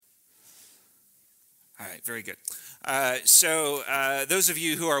right, very good. So those of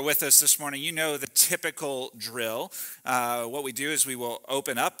you who are with us this morning, you know the typical drill. What we do is we will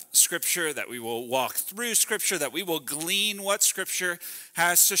open up Scripture, that we will walk through Scripture, that we will glean what Scripture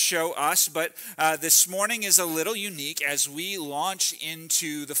has to show us. But this morning is a little unique as we launch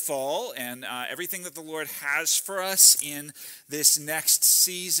into the fall and everything that the Lord has for us in this next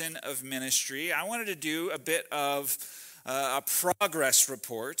season of ministry. I wanted to do a bit of a progress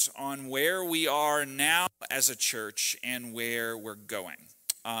report on where we are now as a church and where we're going.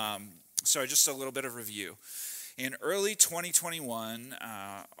 So just a little bit of review. In early 2021,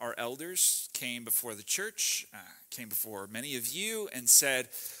 our elders came before the church, came before many of you and said,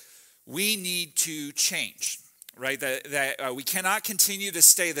 we need to change. Right, that we cannot continue to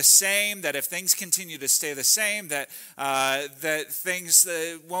stay the same, that if things continue to stay the same, that things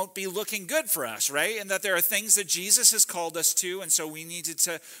won't be looking good for us, right? And that there are things that Jesus has called us to, and so we needed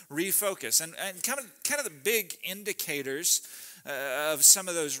to refocus. And kind of the big indicators of some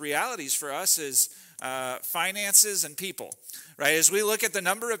of those realities for us is finances and people. Right, as we look at the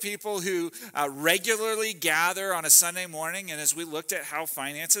number of people who regularly gather on a Sunday morning, and as we looked at how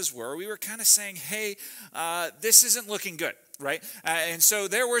finances were, we were kind of saying, hey, this isn't looking good, right? And so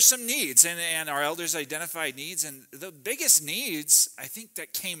there were some needs, and our elders identified needs, and the biggest needs, I think,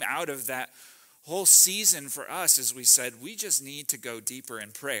 that came out of that whole season for us is we said, we just need to go deeper in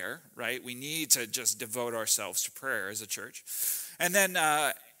prayer, right? We need to just devote ourselves to prayer as a church. And then,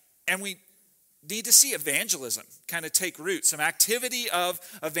 and we need to see evangelism kind of take root, some activity of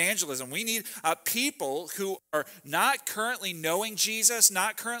evangelism. We need people who are not currently knowing Jesus,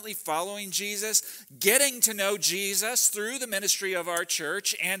 not currently following Jesus, getting to know Jesus through the ministry of our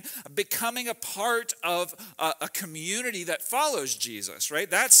church and becoming a part of a community that follows Jesus, right?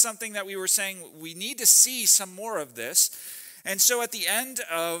 That's something that we were saying we need to see some more of this. And so at the end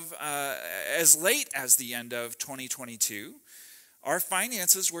of, as late as the end of 2022, our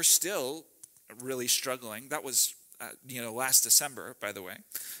finances were still really struggling. That was, last December, by the way.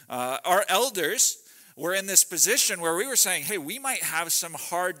 Our elders were in this position where we were saying, hey, we might have some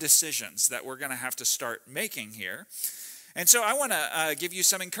hard decisions that we're going to have to start making here. And so I want to give you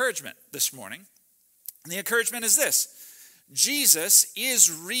some encouragement this morning. And the encouragement is this: Jesus is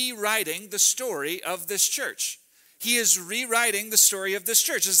rewriting the story of this church. He is rewriting the story of this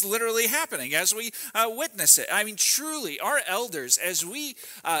church. It's literally happening as we witness it. I mean, truly, our elders, as we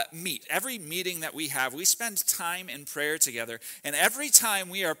meet, every meeting that we have, we spend time in prayer together. And every time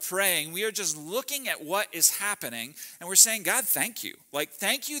we are praying, we are just looking at what is happening. And we're saying, God, thank you.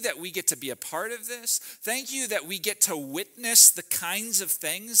 Thank you that we get to be a part of this. Thank you that we get to witness the kinds of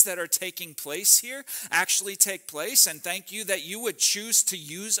things that are taking place here actually take place. And thank you that you would choose to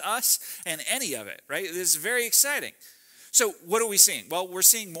use us in any of it, right? It is very exciting. So what are we seeing? Well, we're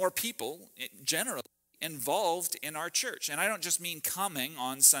seeing more people generally involved in our church. And I don't just mean coming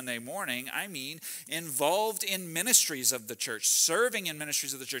on Sunday morning. I mean involved in ministries of the church, serving in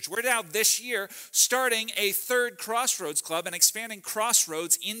ministries of the church. We're now this year starting a third Crossroads Club and expanding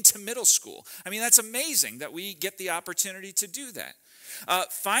Crossroads into middle school. I mean, that's amazing that we get the opportunity to do that.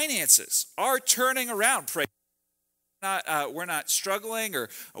 Finances are turning around. We're not struggling or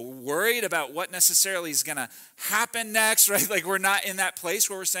worried about what necessarily is going to happen next, right? We're not in that place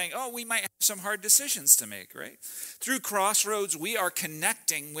where we're saying, oh, we might have some hard decisions to make, right? Through Crossroads, we are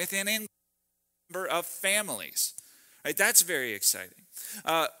connecting with an increasing number of families, right? That's very exciting.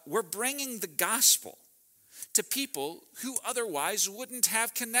 We're bringing the gospel to people who otherwise wouldn't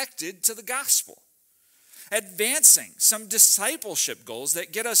have connected to the gospel. Advancing some discipleship goals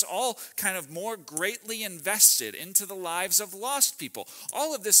that get us all kind of more greatly invested into the lives of lost people.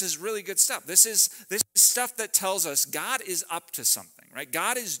 All of this is really good stuff. This is stuff that tells us God is up to something, right?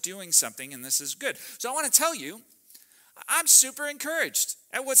 God is doing something, and this is good. So I want to tell you, I'm super encouraged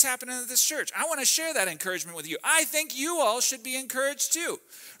at what's happening at this church. I want to share that encouragement with you. I think you all should be encouraged too,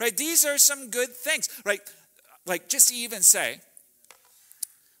 right? These are some good things, right? Just to even say,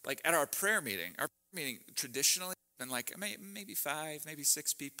 at our prayer meeting traditionally been maybe 5, maybe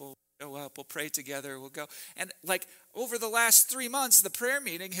 6 people go up, we'll pray together, we'll go. And over the last 3 months, the prayer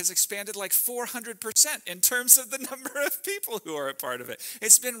meeting has expanded 400% in terms of the number of people who are a part of it.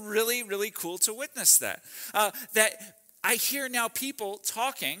 It's been really, really cool to witness that. That I hear now people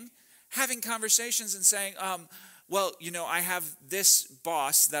talking, having conversations and saying, well, I have this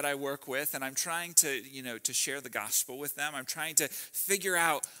boss that I work with, and I'm trying to, to share the gospel with them. I'm trying to figure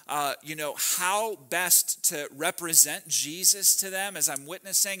out, how best to represent Jesus to them as I'm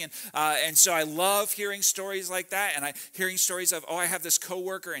witnessing. And so I love hearing stories like that, and hearing stories of, I have this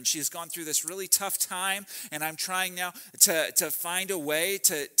coworker, and she's gone through this really tough time, and I'm trying now to find a way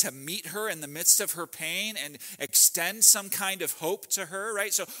to meet her in the midst of her pain and extend some kind of hope to her,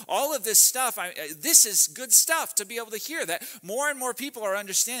 right? So all of this stuff, this is good stuff to be able to hear, that more and more people are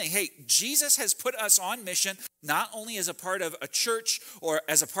understanding, hey, Jesus has put us on mission, not only as a part of a church or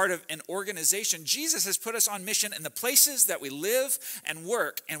as a part of an organization. Jesus has put us on mission in the places that we live and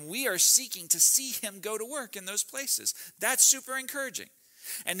work, and we are seeking to see him go to work in those places. That's super encouraging.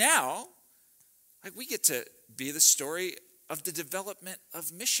 And now, we get to be the story of the development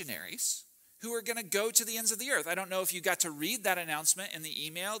of missionaries who are going to go to the ends of the earth. I don't know if you got to read that announcement in the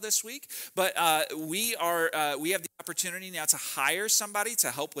email this week, but we have the opportunity now to hire somebody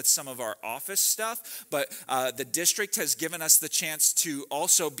to help with some of our office stuff. But the district has given us the chance to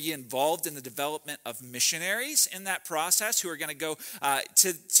also be involved in the development of missionaries in that process who are going to go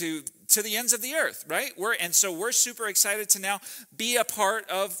to the ends of the earth, right? So we're super excited to now be a part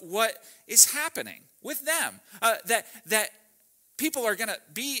of what is happening with them. That people are going to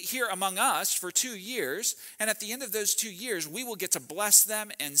be here among us for 2 years, and at the end of those 2 years, we will get to bless them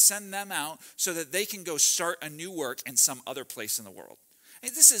and send them out so that they can go start a new work in some other place in the world.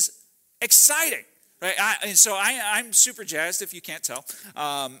 And this is exciting, right? I'm super jazzed, if you can't tell.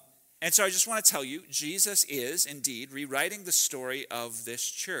 And so I just want to tell you, Jesus is indeed rewriting the story of this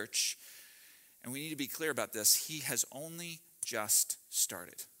church, and we need to be clear about this. He has only just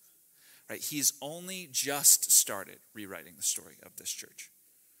started. Right? He's only just started rewriting the story of this church.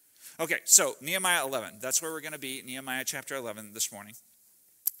 Okay, so Nehemiah 11. That's where we're going to be, Nehemiah chapter 11 this morning.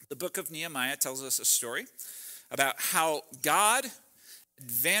 The book of Nehemiah tells us a story about how God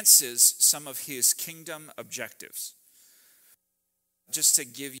advances some of his kingdom objectives. Just to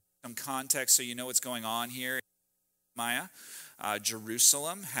give you some context so you know what's going on here in Nehemiah,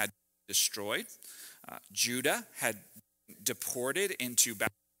 Jerusalem had been destroyed. Judah had deported into Babylon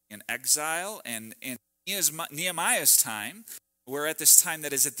in exile, and in Nehemiah's time, we're at this time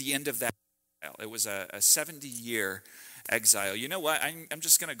that is at the end of that exile. It was a 70-year exile. You know what? I'm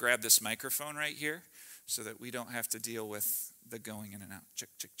just going to grab this microphone right here so that we don't have to deal with the going in and out. Check,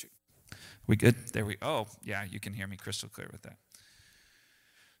 check, check. We good? There we. Oh, yeah, you can hear me crystal clear with that.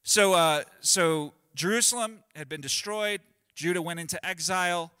 So Jerusalem had been destroyed. Judah went into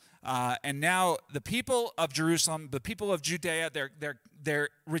exile. And now the people of Jerusalem, the people of Judea, they're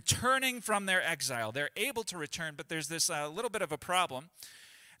returning from their exile. They're able to return, but there's this little bit of a problem.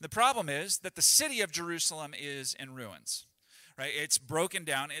 The problem is that the city of Jerusalem is in ruins. Right? It's broken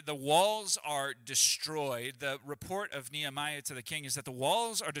down. The walls are destroyed. The report of Nehemiah to the king is that the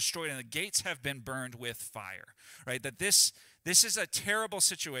walls are destroyed and the gates have been burned with fire. Right? That this is a terrible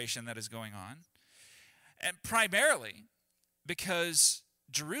situation that is going on. And primarily because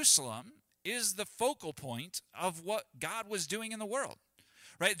Jerusalem is the focal point of what God was doing in the world,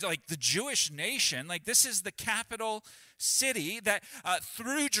 right? Like the Jewish nation, like this is the capital city that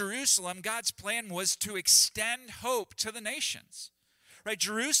through Jerusalem, God's plan was to extend hope to the nations, right?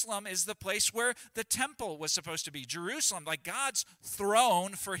 Jerusalem is the place where the temple was supposed to be. Jerusalem, like God's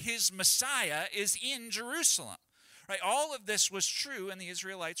throne for his Messiah is in Jerusalem, right? All of this was true, and the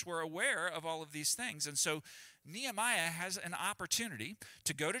Israelites were aware of all of these things, and so Nehemiah has an opportunity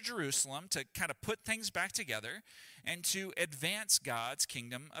to go to Jerusalem to kind of put things back together and to advance God's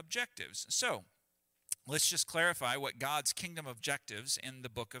kingdom objectives. So let's just clarify what God's kingdom objectives in the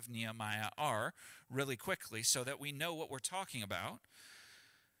book of Nehemiah are really quickly so that we know what we're talking about.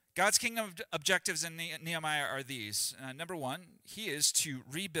 God's kingdom objectives in Nehemiah are these. Number one, he is to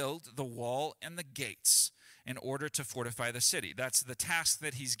rebuild the wall and the gates in order to fortify the city. That's the task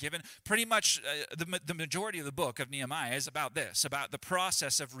that he's given. Pretty much the majority of the book of Nehemiah is about this, about the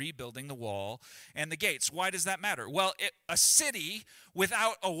process of rebuilding the wall and the gates. Why does that matter? Well, a city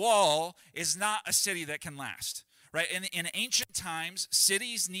without a wall is not a city that can last. Right? In ancient times,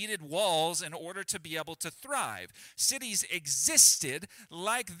 cities needed walls in order to be able to thrive. Cities existed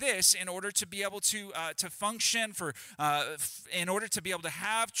like this in order to be able to function, in order to be able to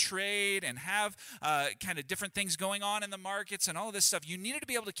have trade and have kind of different things going on in the markets and all of this stuff. You needed to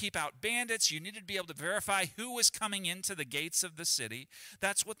be able to keep out bandits. You needed to be able to verify who was coming into the gates of the city.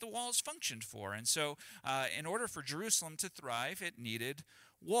 That's what the walls functioned for. And so in order for Jerusalem to thrive, it needed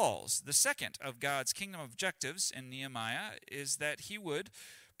walls. The second of God's kingdom objectives in Nehemiah is that he would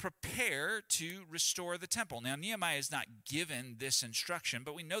prepare to restore the temple. Now, Nehemiah is not given this instruction,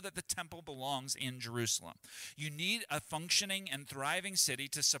 but we know that the temple belongs in Jerusalem. You need a functioning and thriving city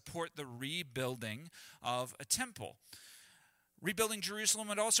to support the rebuilding of a temple. Rebuilding Jerusalem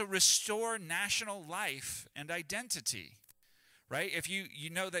would also restore national life and identity. Right? If you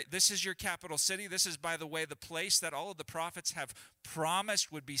know that this is your capital city, this is, by the way, the place that all of the prophets have promised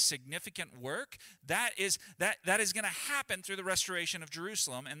would be significant work, that is going to happen through the restoration of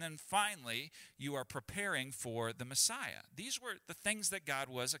Jerusalem. And then finally, you are preparing for the Messiah. These were the things that God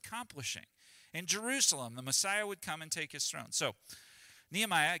was accomplishing. In Jerusalem, the Messiah would come and take his throne. So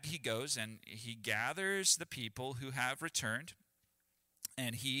Nehemiah, he goes and he gathers the people who have returned.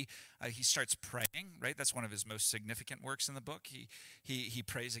 And he starts praying, right? That's one of his most significant works in the book. He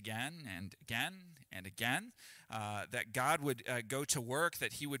prays again and again and again that God would go to work,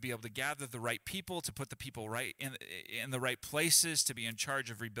 that he would be able to gather the right people, to put the people right in the right places, to be in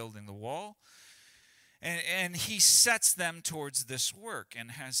charge of rebuilding the wall. And he sets them towards this work.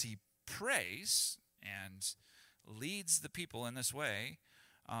 And as he prays and leads the people in this way,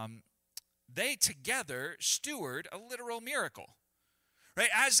 they together steward a literal miracle. Right,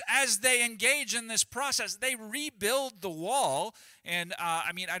 as they engage in this process, they rebuild the wall, and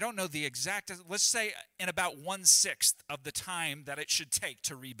I don't know the exact, let's say in about 1/6 of the time that it should take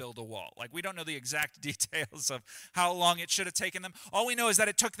to rebuild a wall. Like, we don't know the exact details of how long it should have taken them. All we know is that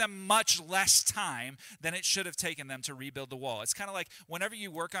it took them much less time than it should have taken them to rebuild the wall. It's kind of like whenever you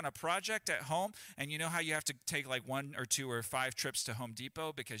work on a project at home, and you know how you have to take like 1 or 2 or 5 trips to Home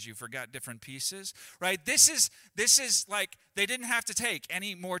Depot because you forgot different pieces, right? This is like they didn't have to take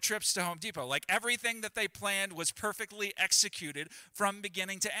any more trips to Home Depot. Like, everything that they planned was perfectly executed from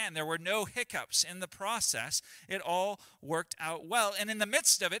beginning to end. There were no hiccups in the process. It all worked out well. And in the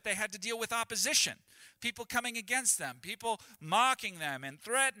midst of it, they had to deal with opposition. People coming against them, people mocking them and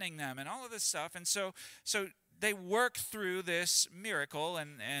threatening them and all of this stuff. And so they work through this miracle,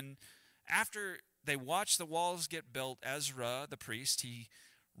 and after they watch the walls get built, Ezra, the priest, he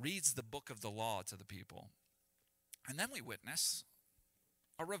reads the book of the law to the people. And then we witness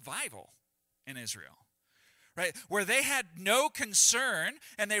a revival in Israel, right? Where they had no concern,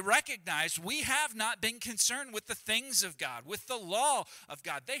 and they recognized, we have not been concerned with the things of God, with the law of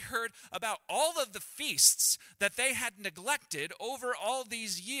God. They heard about all of the feasts that they had neglected over all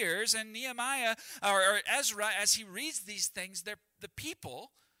these years, and Nehemiah, or Ezra, as he reads these things, they're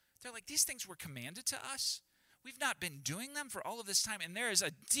like, these things were commanded to us. We've not been doing them for all of this time, and there is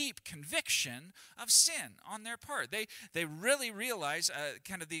a deep conviction of sin on their part. They really realize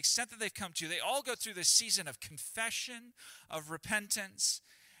kind of the extent that they've come to. They all go through this season of confession, of repentance.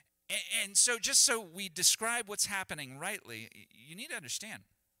 And so just so we describe what's happening rightly, you need to understand,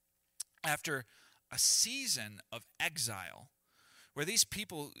 after a season of exile, where these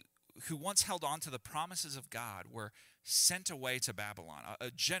people who once held on to the promises of God were sent away to Babylon,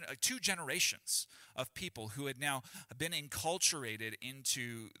 2 generations of people who had now been enculturated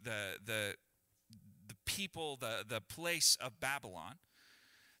into the people, the place of Babylon.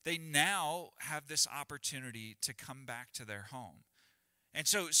 They now have this opportunity to come back to their home. And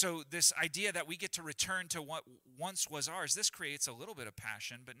so this idea that we get to return to what once was ours, this creates a little bit of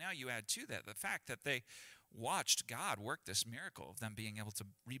passion, but now you add to that the fact that they watched God work this miracle of them being able to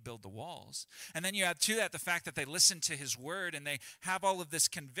rebuild the walls. And then you add to that the fact that they listened to his word and they have all of this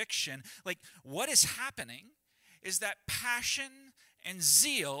conviction. Like, what is happening is that passion and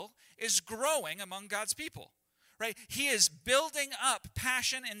zeal is growing among God's people, right? He is building up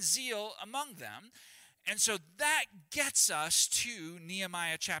passion and zeal among them. And so that gets us to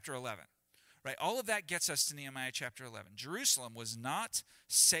Nehemiah chapter 11. Right, all of that gets us to Nehemiah chapter 11. Jerusalem was not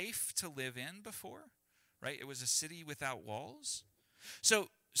safe to live in before. Right? It was a city without walls. So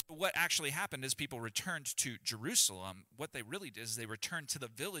what actually happened is people returned to Jerusalem. What they really did is they returned to the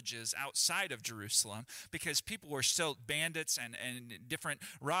villages outside of Jerusalem, because people were still bandits and different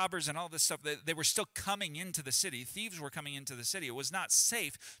robbers and all this stuff. They were still coming into the city. Thieves were coming into the city. It was not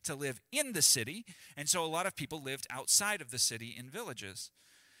safe to live in the city, and so a lot of people lived outside of the city in villages.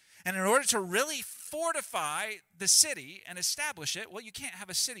 And in order to really fortify the city and establish it, well, you can't have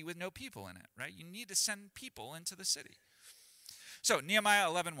a city with no people in it, right? You need to send people into the city. So Nehemiah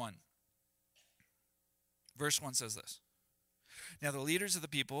 11:1, verse 1 says this. Now the leaders of the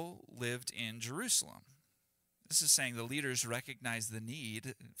people lived in Jerusalem. This is saying the leaders recognized the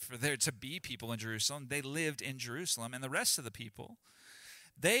need for there to be people in Jerusalem. They lived in Jerusalem, and the rest of the people,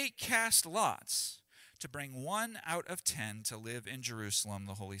 they cast lots to bring 1 out of 10 to live in Jerusalem,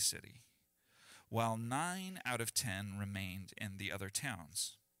 the holy city, while 9 out of 10 remained in the other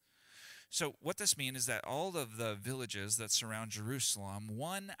towns. So what this means is that all of the villages that surround Jerusalem,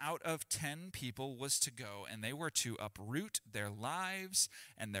 1 out of 10 people was to go, and they were to uproot their lives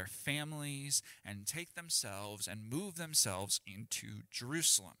and their families and take themselves and move themselves into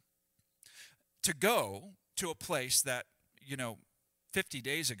Jerusalem. To go to a place that, 50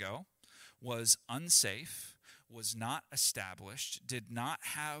 days ago was unsafe, was not established, did not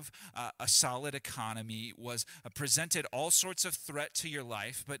have a solid economy, was presented all sorts of threat to your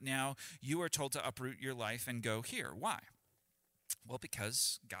life, but now you are told to uproot your life and go here. Why? Well,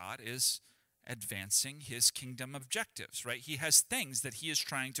 because God is advancing his kingdom objectives, right? He has things that he is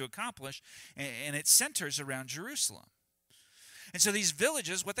trying to accomplish, and it centers around Jerusalem. And so these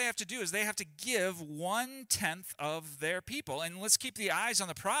villages, what they have to do is they have to give 1/10 of their people. And let's keep the eyes on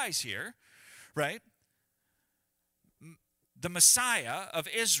the prize here, right? The Messiah of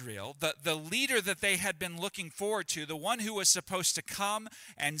Israel, the leader that they had been looking forward to, the one who was supposed to come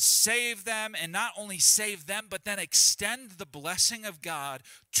and save them, and not only save them, but then extend the blessing of God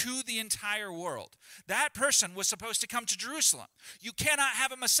to the entire world. That person was supposed to come to Jerusalem. You cannot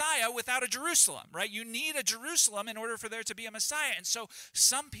have a Messiah without a Jerusalem, right? You need a Jerusalem in order for there to be a Messiah. And so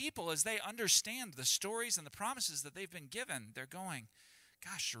some people, as they understand the stories and the promises that they've been given, they're going,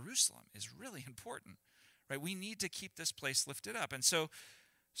 gosh, Jerusalem is really important. Right? We need to keep this place lifted up. And so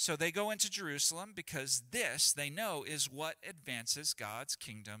they go into Jerusalem because this, they know, is what advances God's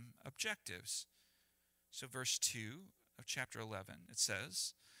kingdom objectives. So verse 2 of chapter 11, it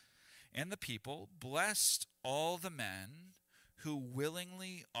says, "And the people blessed all the men who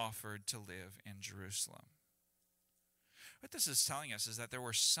willingly offered to live in Jerusalem." What this is telling us is that there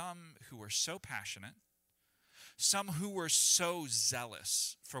were some who were so passionate, some who were so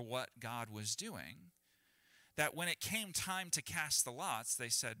zealous for what God was doing, that when it came time to cast the lots, they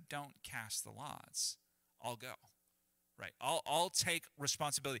said, don't cast the lots. I'll go. Right? I'll take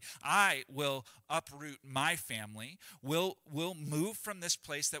responsibility. I will uproot my family. We'll move from this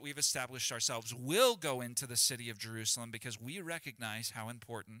place that we've established ourselves. We'll go into the city of Jerusalem because we recognize how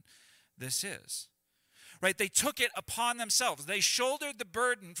important this is. Right? They took it upon themselves. They shouldered the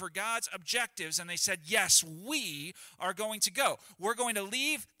burden for God's objectives, and they said, yes, we are going to go. We're going to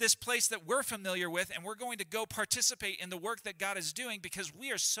leave this place that we're familiar with, and we're going to go participate in the work that God is doing because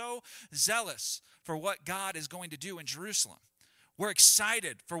we are so zealous for what God is going to do in Jerusalem. We're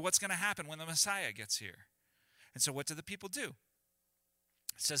excited for what's going to happen when the Messiah gets here. And so what did the people do?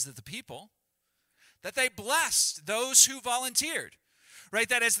 It says that the people, that they blessed those who volunteered. Right,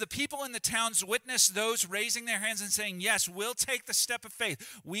 that as the people in the towns witnessed those raising their hands and saying, yes, we'll take the step of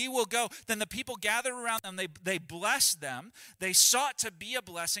faith, we will go, then the people gathered around them, they blessed them, they sought to be a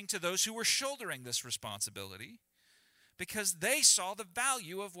blessing to those who were shouldering this responsibility because they saw the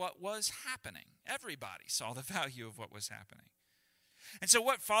value of what was happening. Everybody saw the value of what was happening. And so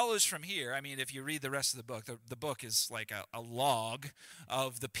what follows from here, I mean, if you read the rest of the book, the book is like a log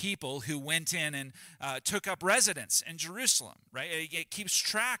of the people who went in and took up residence in Jerusalem, right? It keeps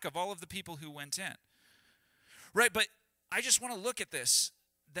track of all of the people who went in. Right, but I just want to look at this,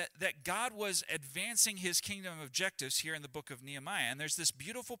 that God was advancing his kingdom objectives here in the book of Nehemiah. And there's this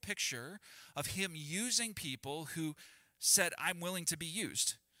beautiful picture of him using people who said, I'm willing to be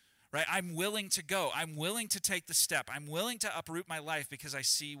used. Right? I'm willing to go. I'm willing to take the step. I'm willing to uproot my life because I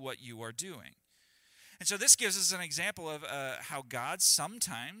see what you are doing. And so this gives us an example of how God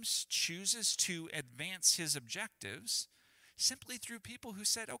sometimes chooses to advance his objectives simply through people who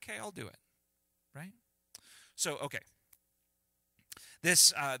said, okay, I'll do it. Right? So, okay.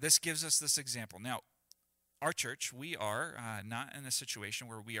 This gives us this example. Now, our church, we are not in a situation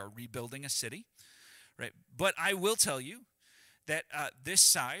where we are rebuilding a city. Right? But I will tell you, that this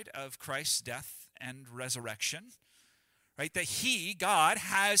side of Christ's death and resurrection, right, that he, God,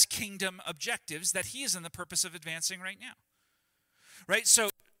 has kingdom objectives that he is in the purpose of advancing right now. Right?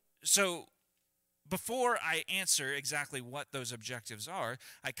 So before I answer exactly what those objectives are,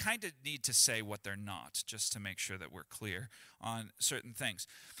 I kind of need to say what they're not, just to make sure that we're clear on certain things.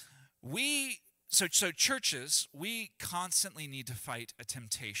 So churches, we constantly need to fight a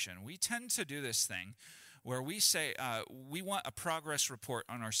temptation. We tend to do this thing where we say we want a progress report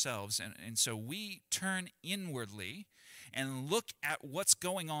on ourselves, and so we turn inwardly and look at what's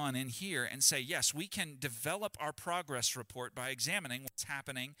going on in here and say, yes, we can develop our progress report by examining what's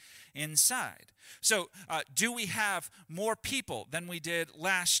happening inside. So do we have more people than we did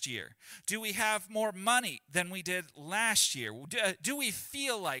last year? Do we have more money than we did last year? Do we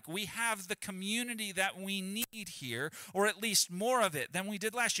feel like we have the community that we need here, or at least more of it than we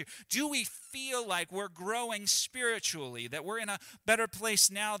did last year? Do we feel like we're growing spiritually, that we're in a better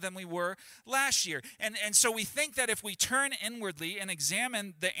place now than we were last year? And so we think that if we turn turn inwardly and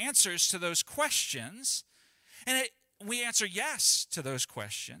examine the answers to those questions, and we answer yes to those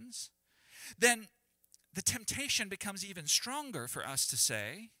questions, then the temptation becomes even stronger for us to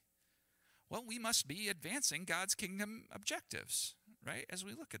say, well, we must be advancing God's kingdom objectives, right, as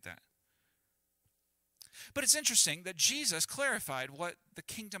we look at that. But it's interesting that Jesus clarified what the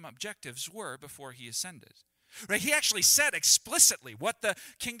kingdom objectives were before he ascended. Right? He actually said explicitly what the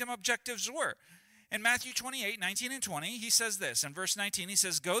kingdom objectives were. In Matthew 28, 19 and 20, he says this. In verse 19, he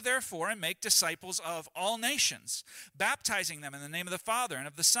says, "Go therefore and make disciples of all nations, baptizing them in the name of the Father and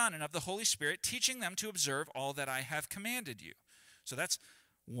of the Son and of the Holy Spirit, teaching them to observe all that I have commanded you." So that's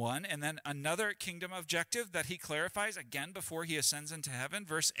one. And then another kingdom objective that he clarifies again before he ascends into heaven,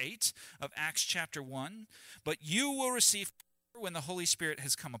 verse 8 of Acts chapter 1. "But you will receive power when the Holy Spirit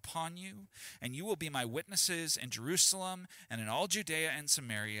has come upon you, and you will be my witnesses in Jerusalem and in all Judea and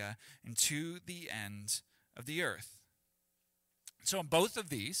Samaria and to the end of the earth." So in both of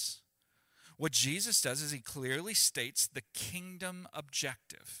these, what Jesus does is he clearly states the kingdom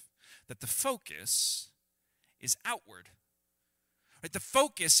objective, that the focus is outward. Right? The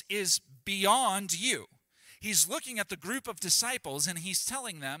focus is beyond you. He's looking at the group of disciples and he's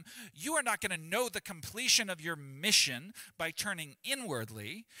telling them, you are not going to know the completion of your mission by turning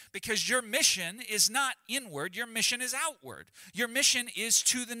inwardly, because your mission is not inward, your mission is outward. Your mission is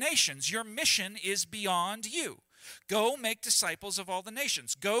to the nations. Your mission is beyond you. Go make disciples of all the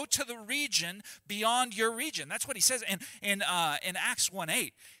nations. Go to the region beyond your region. That's what he says in Acts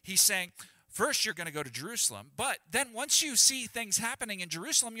 1:8. He's saying, first, you're going to go to Jerusalem, but then once you see things happening in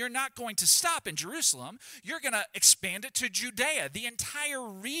Jerusalem, you're not going to stop in Jerusalem. You're going to expand it to Judea, the entire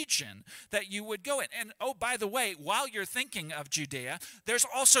region that you would go in. And oh, by the way, while you're thinking of Judea, there's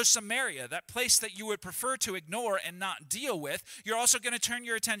also Samaria, that place that you would prefer to ignore and not deal with. You're also going to turn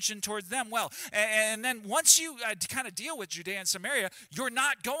your attention towards them. Well, and then once you kind of deal with Judea and Samaria, you're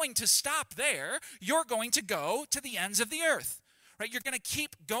not going to stop there. You're going to go to the ends of the earth. Right? You're going to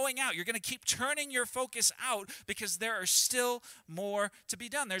keep going out. You're going to keep turning your focus out because there are still more to be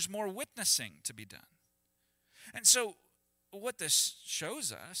done. There's more witnessing to be done. And so what this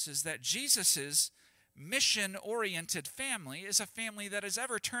shows us is that Jesus' mission-oriented family is a family that is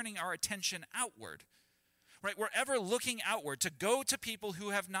ever turning our attention outward. Right? We're ever looking outward to go to people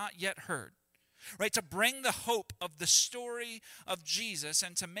who have not yet heard. Right? To bring the hope of the story of Jesus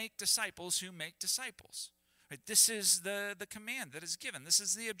and to make disciples who make disciples. Right? This is the command that is given. This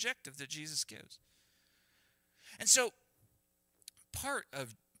is the objective that Jesus gives. And so part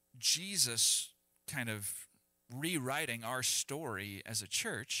of Jesus kind of rewriting our story as a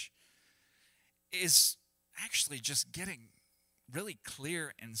church is actually just getting really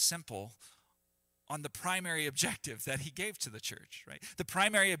clear and simple on the primary objective that he gave to the church, right? The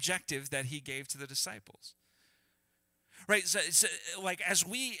primary objective that he gave to the disciples. Right, so like as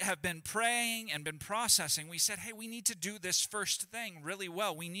we have been praying and been processing, we said, hey, we need to do this first thing really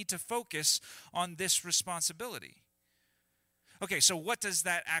well. We need to focus on this responsibility. Okay, so what does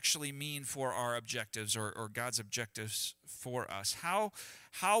that actually mean for our objectives or God's objectives for us?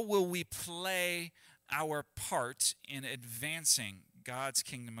 How will we play our part in advancing God's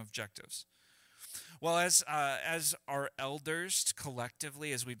kingdom objectives? Well, as our elders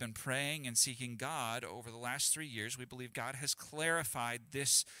collectively, as we've been praying and seeking God over the last 3 years, we believe God has clarified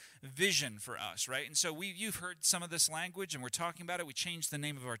this vision for us, right? And so you've heard some of this language, and we're talking about it. We changed the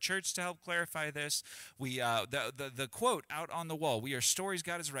name of our church to help clarify this. We the quote out on the wall: "We are stories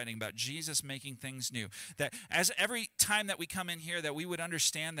God is writing about Jesus making things new." That as every time that we come in here, that we would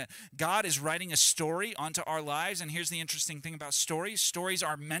understand that God is writing a story onto our lives. And here's the interesting thing about stories: stories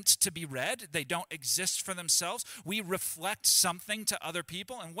are meant to be read. They don't exist for themselves. We reflect something to other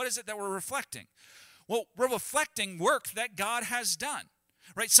people. And what is it that we're reflecting? Well, we're reflecting work that God has done.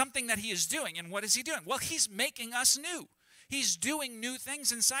 Right? Something that he is doing. And what is he doing? Well, he's making us new. He's doing new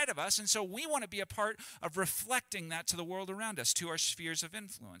things inside of us. And so we want to be a part of reflecting that to the world around us, to our spheres of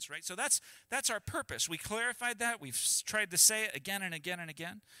influence, right? So that's our purpose. We clarified that. We've tried to say it again and again and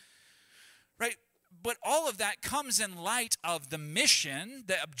again, right? But all of that comes in light of the mission,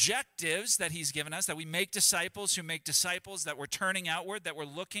 the objectives that he's given us, that we make disciples who make disciples, that we're turning outward, that we're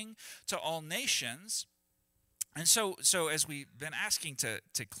looking to all nations. And so as we've been asking to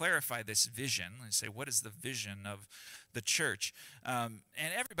clarify this vision, I say, what is the vision of the church? And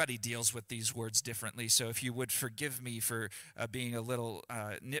everybody deals with these words differently, so if you would forgive me for being a little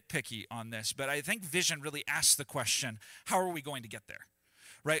nitpicky on this. But I think vision really asks the question, how are we going to get there?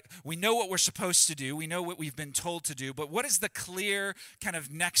 Right? We know what we're supposed to do. We know what we've been told to do. But what is the clear kind of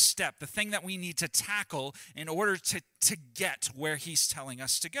next step, the thing that we need to tackle in order to get where he's telling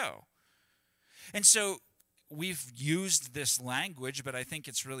us to go? And so we've used this language, but I think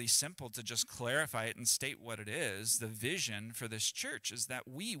it's really simple to just clarify it and state what it is. The vision for this church is that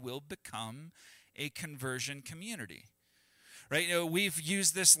we will become a conversion community. Right? We've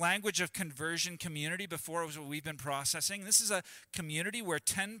used this language of conversion community before, as we've been processing. This is a community where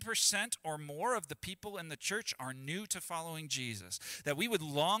 10% or more of the people in the church are new to following Jesus. That we would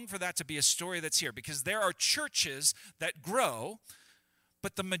long for that to be a story that's here, because there are churches that grow,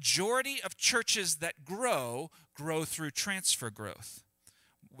 but the majority of churches that grow through transfer growth,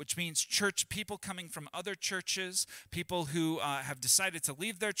 which means church people coming from other churches, people who have decided to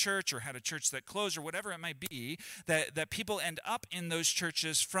leave their church or had a church that closed or whatever it might be, that people end up in those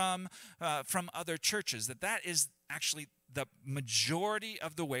churches from other churches. That is actually the majority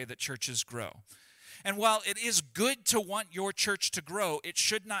of the way that churches grow. And while it is good to want your church to grow, it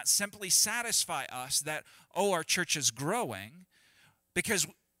should not simply satisfy us that, oh, our church is growing, because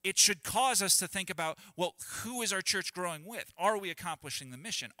it should cause us to think about, well, who is our church growing with? Are we accomplishing the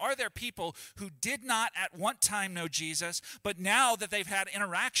mission? Are there people who did not at one time know Jesus, but now that they've had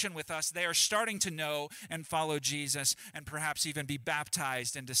interaction with us, they are starting to know and follow Jesus and perhaps even be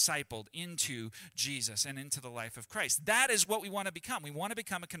baptized and discipled into Jesus and into the life of Christ? That is what we want to become. We want to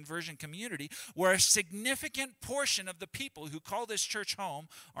become a conversion community where a significant portion of the people who call this church home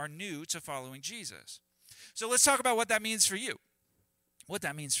are new to following Jesus. So let's talk about what that means for you. What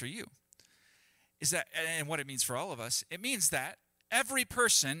that means for you is that, and what it means for all of us, it means that every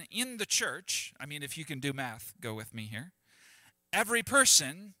person in the church, I mean, if you can do math, go with me here. Every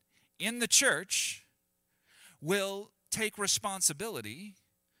person in the church will take responsibility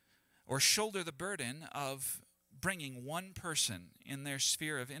or shoulder the burden of bringing one person in their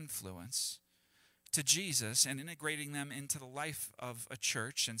sphere of influence to Jesus and integrating them into the life of a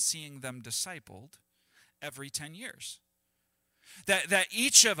church and seeing them discipled every 10 years. That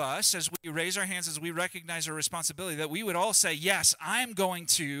each of us, as we raise our hands, as we recognize our responsibility, that we would all say, yes, I'm going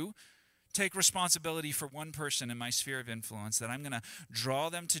to take responsibility for one person in my sphere of influence, that I'm going to draw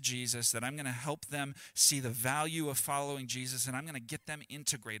them to Jesus, that I'm going to help them see the value of following Jesus, and I'm going to get them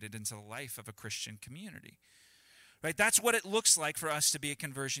integrated into the life of a Christian community. Right? That's what it looks like for us to be a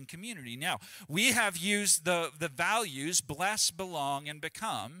conversion community. Now, we have used the values bless, belong, and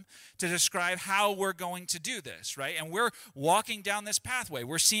become to describe how we're going to do this, right? And we're walking down this pathway.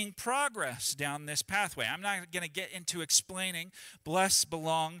 We're seeing progress down this pathway. I'm not going to get into explaining bless,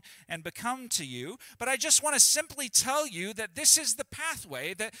 belong, and become to you, but I just want to simply tell you that this is the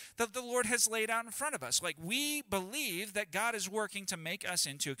pathway that the Lord has laid out in front of us. Like, we believe that God is working to make us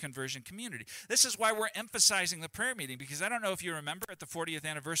into a conversion community. This is why we're emphasizing the prayer meeting, because I don't know if you remember at the 40th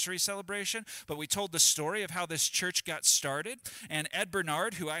anniversary celebration, but we told the story of how this church got started. And Ed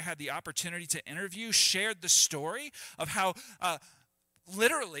Bernard, who I had the opportunity to interview, shared the story of how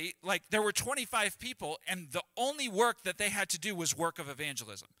literally, like, there were 25 people, and the only work that they had to do was work of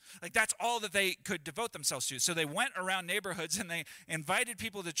evangelism. Like, that's all that they could devote themselves to. So they went around neighborhoods and they invited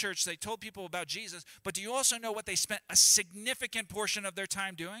people to church. They told people about Jesus. But do you also know what they spent a significant portion of their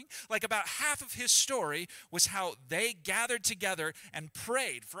time doing? Like, about half of his story was how they gathered together and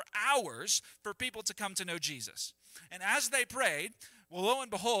prayed for hours for people to come to know Jesus. And as they prayed, well, lo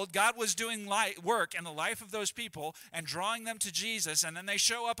and behold, God was doing work in the life of those people and drawing them to Jesus. And then they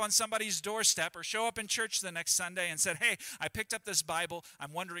show up on somebody's doorstep or show up in church the next Sunday and said, hey, I picked up this Bible.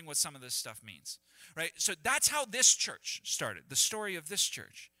 I'm wondering what some of this stuff means. Right? So that's how this church started, the story of this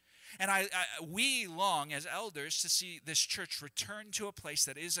church. And we long as elders to see this church return to a place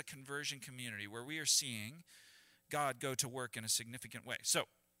that is a conversion community where we are seeing God go to work in a significant way. So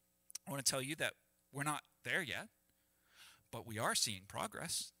I want to tell you that we're not there yet, but we are seeing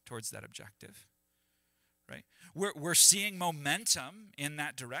progress towards that objective, right? We're seeing momentum in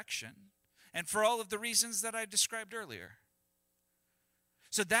that direction, and for all of the reasons that I described earlier.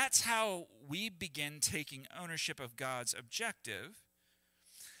 So that's how we begin taking ownership of God's objective.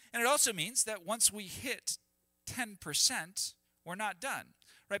 And it also means that once we hit 10%, we're not done,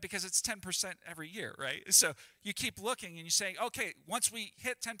 right? Because it's 10% every year, right? So you keep looking and you say, okay, once we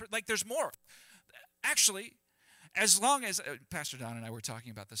hit 10%, like, there's more. Actually, as long as, Pastor Don and I were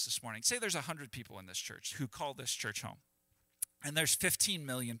talking about this morning, say there's 100 people in this church who call this church home, and there's 15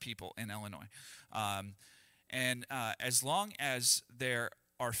 million people in Illinois. As long as there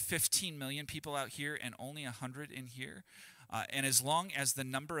are 15 million people out here and only 100 in here, and as long as the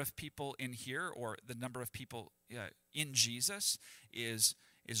number of people in here or the number of people in Jesus is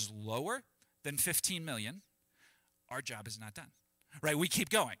lower than 15 million, our job is not done. Right, we keep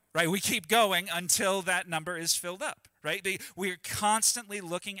going, right? We keep going until that number is filled up, right? We're constantly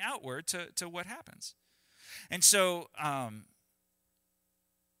looking outward to what happens. And so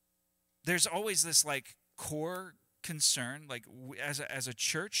there's always this, like, core concern, like as a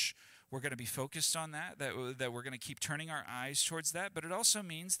church, we're going to be focused on that we're going to keep turning our eyes towards that. But it also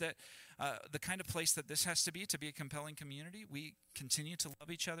means that the kind of place that this has to be a compelling community, we continue to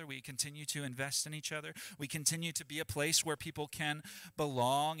love each other, we continue to invest in each other, we continue to be a place where people can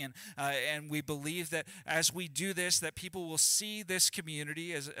belong, and we believe that as we do this, that people will see this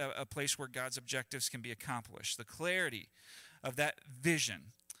community as a place where God's objectives can be accomplished. The clarity of that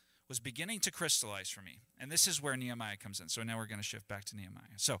vision was beginning to crystallize for me. And this is where Nehemiah comes in. So now we're going to shift back to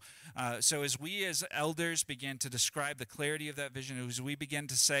Nehemiah. So as we as elders begin to describe the clarity of that vision, as we begin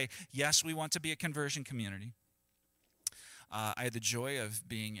to say, yes, we want to be a conversion community. I had the joy of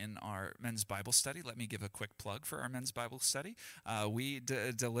being in our men's Bible study. Let me give a quick plug for our men's Bible study. We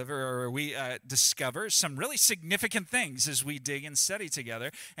discover some really significant things as we dig and study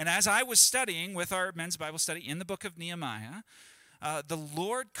together. And as I was studying with our men's Bible study in the book of Nehemiah, the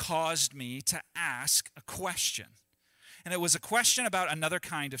Lord caused me to ask a question. And it was a question about another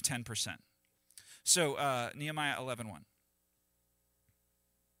kind of 10%. So Nehemiah 11:1.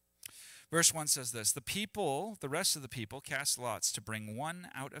 Verse 1 says this: the rest of the people cast lots to bring 1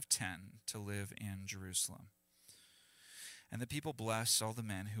 out of 10 to live in Jerusalem. And the people blessed all the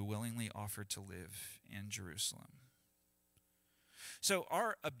men who willingly offered to live in Jerusalem. So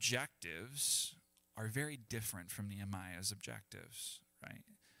our objectives are very different from Nehemiah's objectives, right?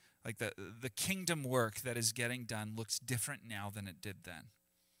 Like the kingdom work that is getting done looks different now than it did then.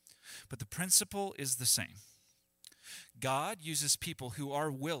 But the principle is the same. God uses people who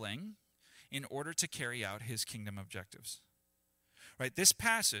are willing in order to carry out his kingdom objectives. Right? This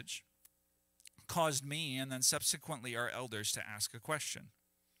passage caused me and then subsequently our elders to ask a question.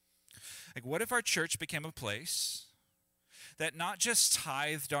 Like, what if our church became a place that not just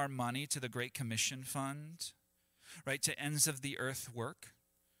tithed our money to the Great Commission Fund, right, to ends of the earth work,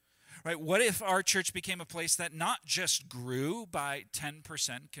 right? What if our church became a place that not just grew by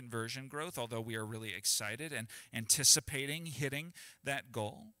 10% conversion growth, although we are really excited and anticipating hitting that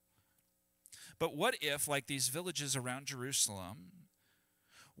goal, but what if, like these villages around Jerusalem,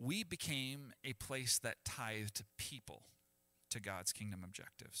 we became a place that tithed people to God's kingdom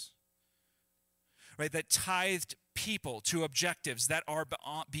objectives? Right, that tithed people to objectives that are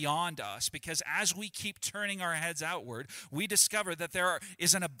beyond us, because as we keep turning our heads outward, we discover that there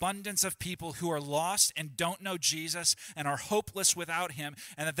is an abundance of people who are lost and don't know Jesus and are hopeless without him,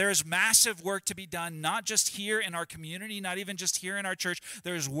 and that there is massive work to be done, not just here in our community, not even just here in our church.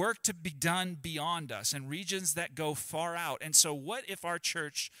 There is work to be done beyond us in regions that go far out. And so what if our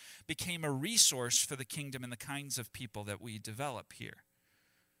church became a resource for the kingdom and the kinds of people that we develop here?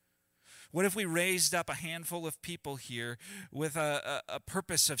 What if we raised up a handful of people here with a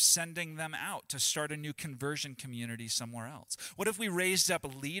purpose of sending them out to start a new conversion community somewhere else? What if we raised up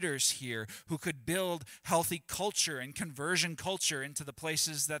leaders here who could build healthy culture and conversion culture into the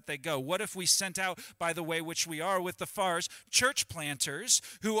places that they go? What if we sent out, by the way, which we are with the FARs, church planters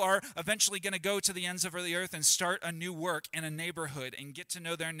who are eventually going to go to the ends of the earth and start a new work in a neighborhood and get to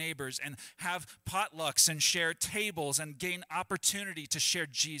know their neighbors and have potlucks and share tables and gain opportunity to share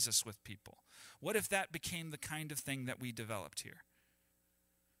Jesus with people? What if that became the kind of thing that we developed here?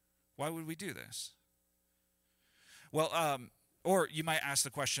 Why would we do this? Well, or you might ask the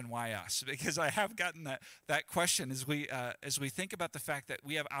question, why us? Because I have gotten that question as we think about the fact that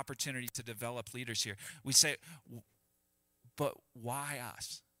we have opportunity to develop leaders here. We say, but why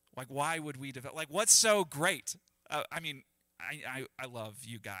us? Like, why would we develop? Like, what's so great? I love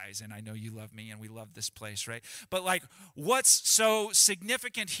you guys, and I know you love me, and we love this place, right? But like, what's so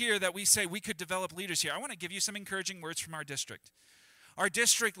significant here that we say we could develop leaders here? I want to give you some encouraging words from our district. Our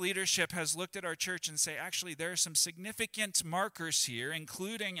district leadership has looked at our church and say, actually, there are some significant markers here,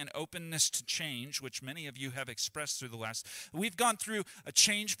 including an openness to change, which many of you have expressed through the last. We've gone through a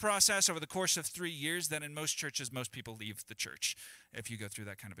change process over the course of 3 years that in most churches, most people leave the church if you go through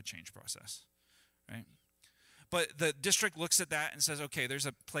that kind of a change process, right? But the district looks at that and says, okay, there's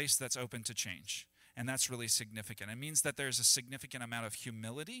a place that's open to change. And that's really significant. It means that there's a significant amount of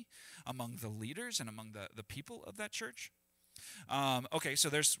humility among the leaders and among the people of that church. Okay, so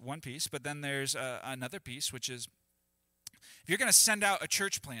there's one piece, but then there's another piece, which is if you're going to send out a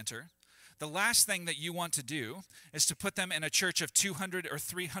church planter, the last thing that you want to do is to put them in a church of 200 or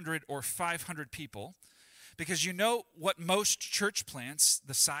 300 or 500 people, because you know what most church plants,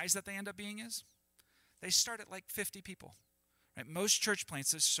 the size that they end up being is? They start at like 50 people, Right? Most church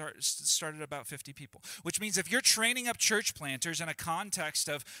plants start at about 50 people, which means if you're training up church planters in a context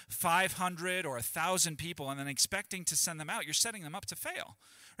of 500 or 1,000 people and then expecting to send them out, you're setting them up to fail,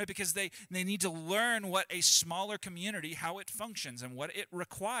 right? Because they need to learn what a smaller community, how it functions and what it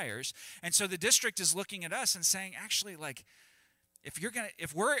requires. And so the district is looking at us and saying, actually, like,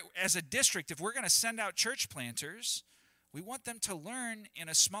 if we're as a district, if we're going to send out church planters, we want them to learn in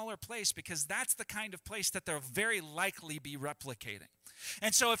a smaller place because that's the kind of place that they'll very likely be replicating.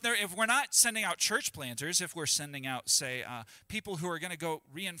 And so if we're not sending out church planters, if we're sending out, say, people who are going to go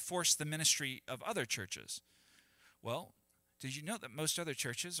reinforce the ministry of other churches, well, did you know that most other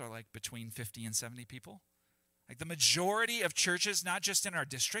churches are like between 50 and 70 people? Like the majority of churches, not just in our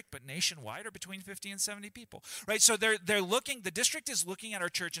district, but nationwide, are between 50 and 70 people, right? So the district is looking at our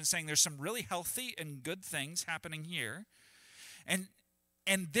church and saying there's some really healthy and good things happening here.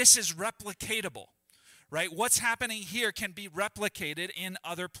 And this is replicatable, right? What's happening here can be replicated in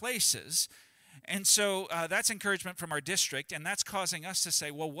other places. And so that's encouragement from our district, and that's causing us to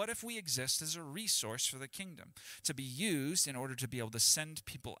say, well, what if we exist as a resource for the kingdom to be used in order to be able to send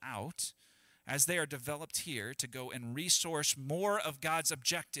people out as they are developed here to go and resource more of God's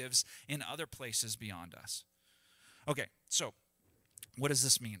objectives in other places beyond us? Okay, so what does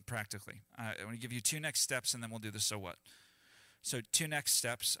this mean practically? I want to give you 2 next steps, and then we'll do the so what. So 2 next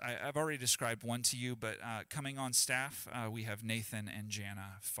steps. I've already described one to you, but coming on staff, we have Nathan and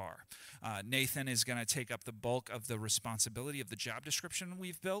Jana Farr. Nathan is going to take up the bulk of the responsibility of the job description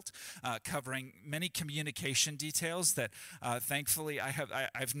we've built, covering many communication details that thankfully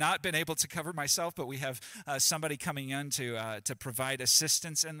I've not been able to cover myself, but we have somebody coming in to provide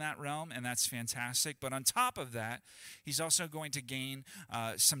assistance in that realm, and that's fantastic. But on top of that, he's also going to gain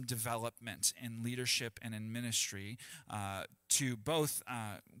some development in leadership and in ministry to both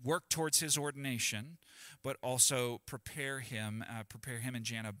work towards his ordination, but also prepare him and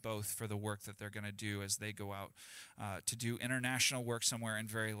Jana both for the work that they're going to do as they go out to do international work somewhere and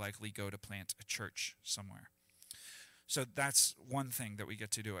very likely go to plant a church somewhere. So that's one thing that we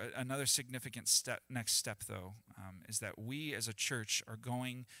get to do. Another significant next step, though, is that we as a church are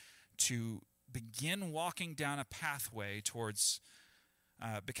going to begin walking down a pathway towards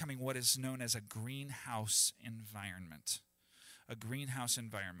becoming what is known as a greenhouse environment. A greenhouse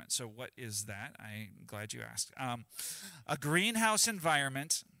environment. So what is that? I'm glad you asked. A greenhouse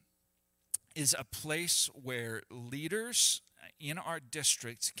environment is a place where leaders in our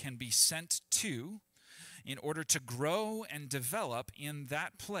district can be sent to in order to grow and develop in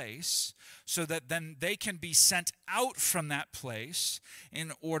that place so that then they can be sent out from that place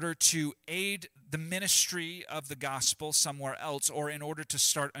in order to aid the ministry of the gospel somewhere else, or in order to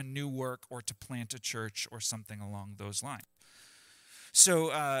start a new work or to plant a church or something along those lines.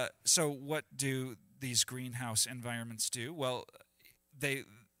 So what do these greenhouse environments do? Well,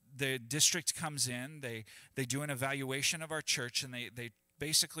 the district comes in, they do an evaluation of our church, and they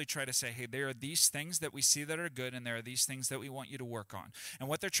basically try to say, hey, there are these things that we see that are good, and there are these things that we want you to work on. And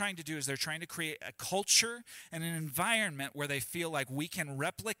what they're trying to do is they're trying to create a culture and an environment where they feel like we can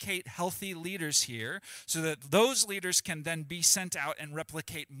replicate healthy leaders here so that those leaders can then be sent out and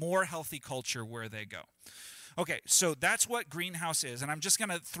replicate more healthy culture where they go. Okay, so that's what greenhouse is, and I'm just going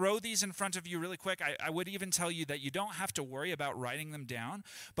to throw these in front of you really quick. I would even tell you that you don't have to worry about writing them down,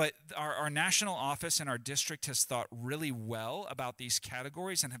 but our national office and our district has thought really well about these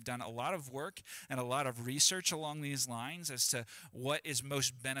categories and have done a lot of work and a lot of research along these lines as to what is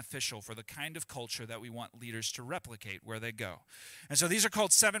most beneficial for the kind of culture that we want leaders to replicate where they go. And so these are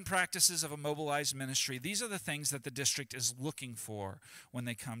called 7 practices of a mobilized ministry. These are the things that the district is looking for when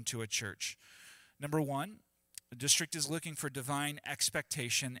they come to a church. Number 1, the district is looking for divine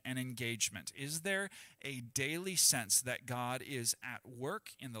expectation and engagement. Is there a daily sense that God is at work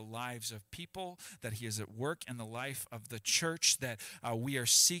in the lives of people, that he is at work in the life of the church, that we are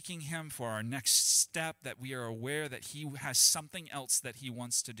seeking him for our next step, that we are aware that he has something else that he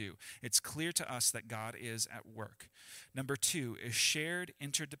wants to do? It's clear to us that God is at work. Number 2 is shared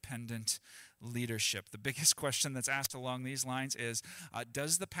interdependent leadership. The biggest question that's asked along these lines is,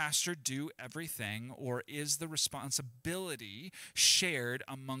 does the pastor do everything, or is the responsibility shared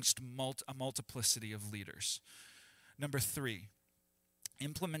amongst a multiplicity of leaders? Number 3,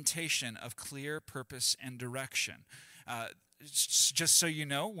 implementation of clear purpose and direction. Just so you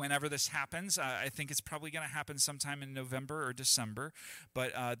know, whenever this happens, I think it's probably going to happen sometime in November or December,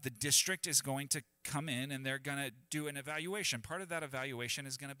 but the district is going to come in and they're going to do an evaluation. Part of that evaluation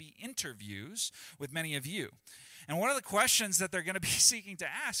is going to be interviews with many of you. And one of the questions that they're going to be seeking to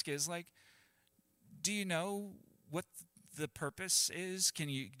ask is like, do you know what the purpose is? Do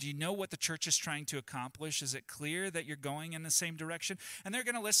you know what the church is trying to accomplish? Is it clear that you're going in the same direction? And they're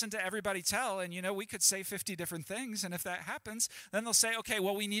going to listen to everybody tell, and we could say 50 different things, and if that happens, then they'll say, okay,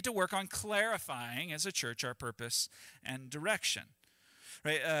 well, we need to work on clarifying as a church our purpose and direction.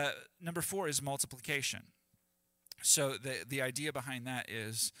 Right? Number 4 is multiplication. So the idea behind that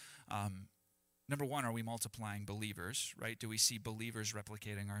is, number 1, are we multiplying believers, right? Do we see believers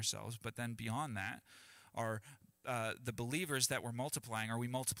replicating ourselves? But then beyond that, are the believers that we're multiplying, are we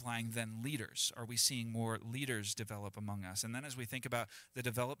multiplying then leaders? Are we seeing more leaders develop among us? And then as we think about the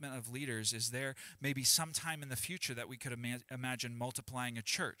development of leaders, is there maybe some time in the future that we could imagine multiplying a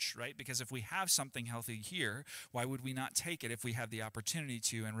church, right? Because if we have something healthy here, why would we not take it if we have the opportunity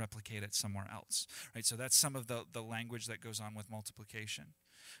to and replicate it somewhere else, right? So that's some of the language that goes on with multiplication.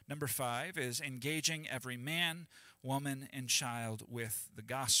 Number 5 is engaging every man, woman, and child with the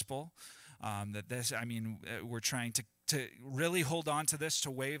gospel. We're trying to really hold on to this,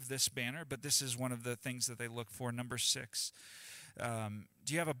 to wave this banner, but this is one of the things that they look for. Number 6,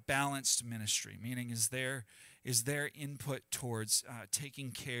 do you have a balanced ministry? Meaning, is there input towards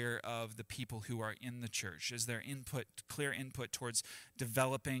taking care of the people who are in the church? Is there clear input towards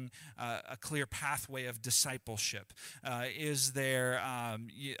developing a clear pathway of discipleship? Is there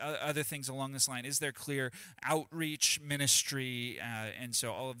other things along this line? Is there clear outreach ministry? And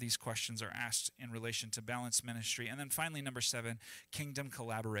so all of these questions are asked in relation to balanced ministry. And then finally, number 7, kingdom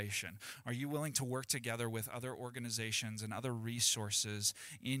collaboration. Are you willing to work together with other organizations and other resources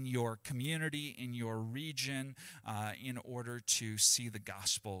in your community, in your region, in order to see the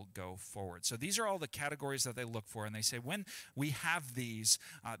gospel go forward? So these are all the categories that they look for, and they say when we have these,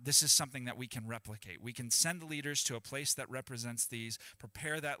 this is something that we can replicate. We can send leaders to a place that represents these,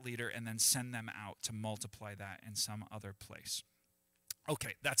 prepare that leader, and then send them out to multiply that in some other place.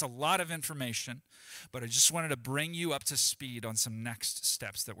 Okay, that's a lot of information, but I just wanted to bring you up to speed on some next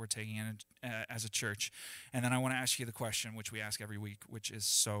steps that we're taking in, as a church. And then I want to ask you the question, which we ask every week, which is,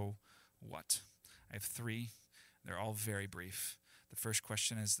 so what? I have 3. They're all very brief. The first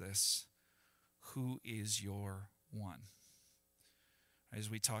question is this: who is your one? As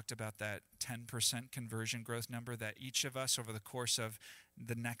we talked about that 10% conversion growth number, that each of us over the course of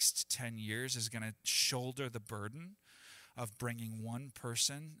the next 10 years is going to shoulder the burden of bringing one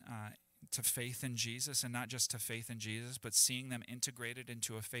person to faith in Jesus, and not just to faith in Jesus, but seeing them integrated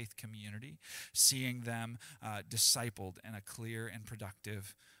into a faith community, seeing them discipled in a clear and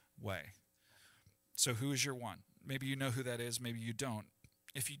productive way. So who is your one? Maybe you know who that is, maybe you don't.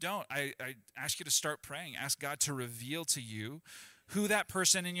 If you don't, I ask you to start praying. Ask God to reveal to you who that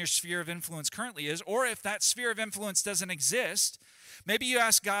person in your sphere of influence currently is, or if that sphere of influence doesn't exist, maybe you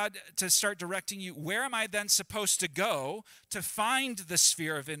ask God to start directing you, where am I then supposed to go to find the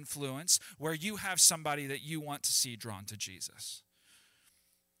sphere of influence where you have somebody that you want to see drawn to Jesus?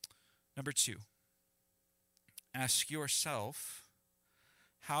 Number 2, ask yourself,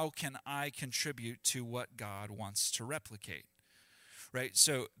 how can I contribute to what God wants to replicate? Right?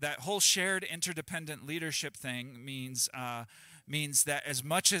 So that whole shared interdependent leadership thing means that as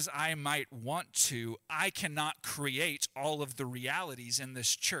much as I might want to, I cannot create all of the realities in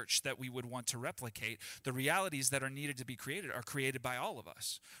this church that we would want to replicate. The realities that are needed to be created are created by all of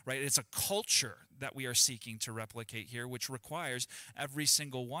us, right? It's a culture that we are seeking to replicate here, which requires every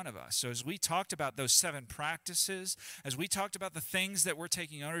single one of us. So as we talked about those 7 practices, as we talked about the things that we're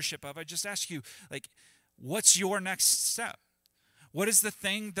taking ownership of, I just ask you, what's your next step? What is the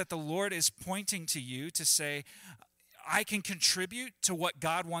thing that the Lord is pointing to you to say, I can contribute to what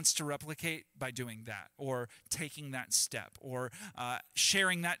God wants to replicate by doing that, or taking that step, or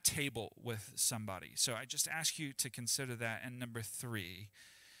sharing that table with somebody? So I just ask you to consider that. And number 3,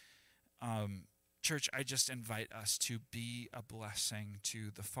 church, I just invite us to be a blessing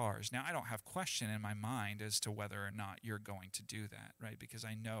to the FARs. Now, I don't have question in my mind as to whether or not you're going to do that, right? Because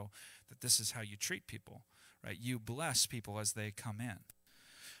I know that this is how you treat people, right? You bless people as they come in.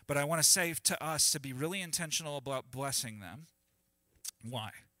 But I want to say to us to be really intentional about blessing them.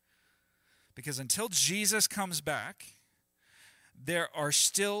 Why? Because until Jesus comes back, there are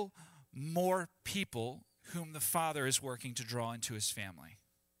still more people whom the Father is working to draw into his family.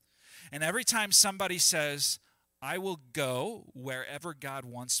 And every time somebody says, I will go wherever God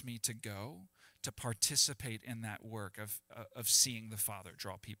wants me to go, to participate in that work of seeing the Father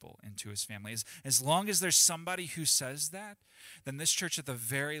draw people into his family. As long as there's somebody who says that, then this church at the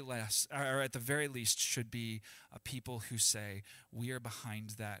very least should be a people who say, we are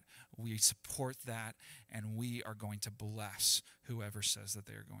behind that, we support that, and we are going to bless whoever says that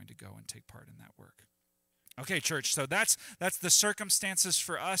they are going to go and take part in that work. Okay, church, so that's the circumstances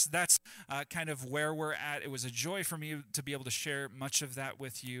for us. That's kind of where we're at. It was a joy for me to be able to share much of that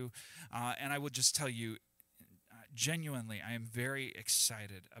with you. And I will just tell you, genuinely, I am very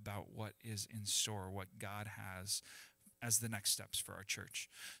excited about what is in store, what God has as the next steps for our church.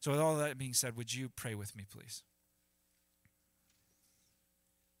 So with all that being said, would you pray with me, please?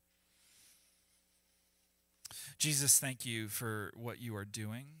 Jesus, thank you for what you are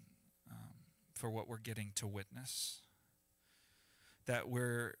doing, for what we're getting to witness, that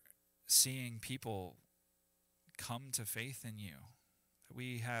we're seeing people come to faith in you.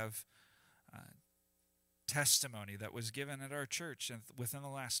 We have testimony that was given at our church and within the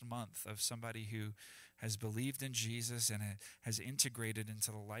last month of somebody who has believed in Jesus and has integrated into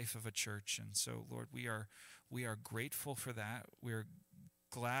the life of a church. And so, Lord, we are grateful for that. We're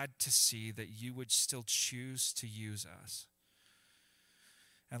glad to see that you would still choose to use us.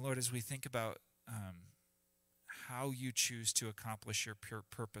 And Lord, as we think about how you choose to accomplish your pure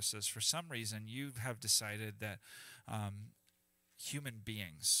purposes, for some reason you have decided that human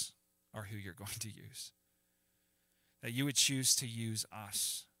beings are who you're going to use. That you would choose to use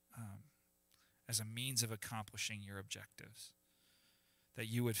us as a means of accomplishing your objectives. That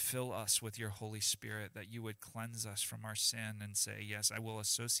you would fill us with your Holy Spirit, that you would cleanse us from our sin and say, yes, I will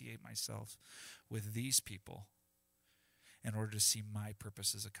associate myself with these people in order to see my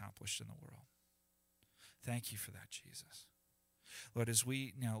purposes accomplished in the world. Thank you for that, Jesus. Lord, as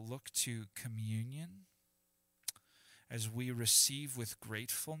we now look to communion, as we receive with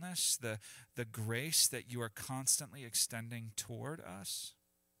gratefulness the grace that you are constantly extending toward us,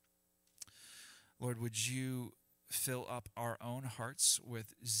 Lord, would you fill up our own hearts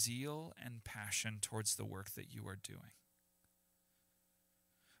with zeal and passion towards the work that you are doing.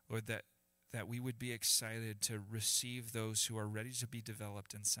 Lord, that we would be excited to receive those who are ready to be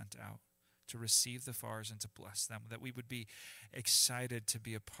developed and sent out, to receive the FARs and to bless them, that we would be excited to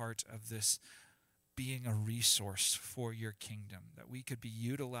be a part of this being a resource for your kingdom, that we could be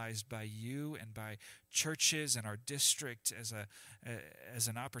utilized by you and by churches and our district as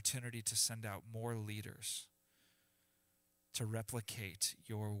an opportunity to send out more leaders to replicate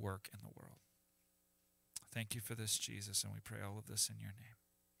your work in the world. Thank you for this, Jesus, and we pray all of this in your name.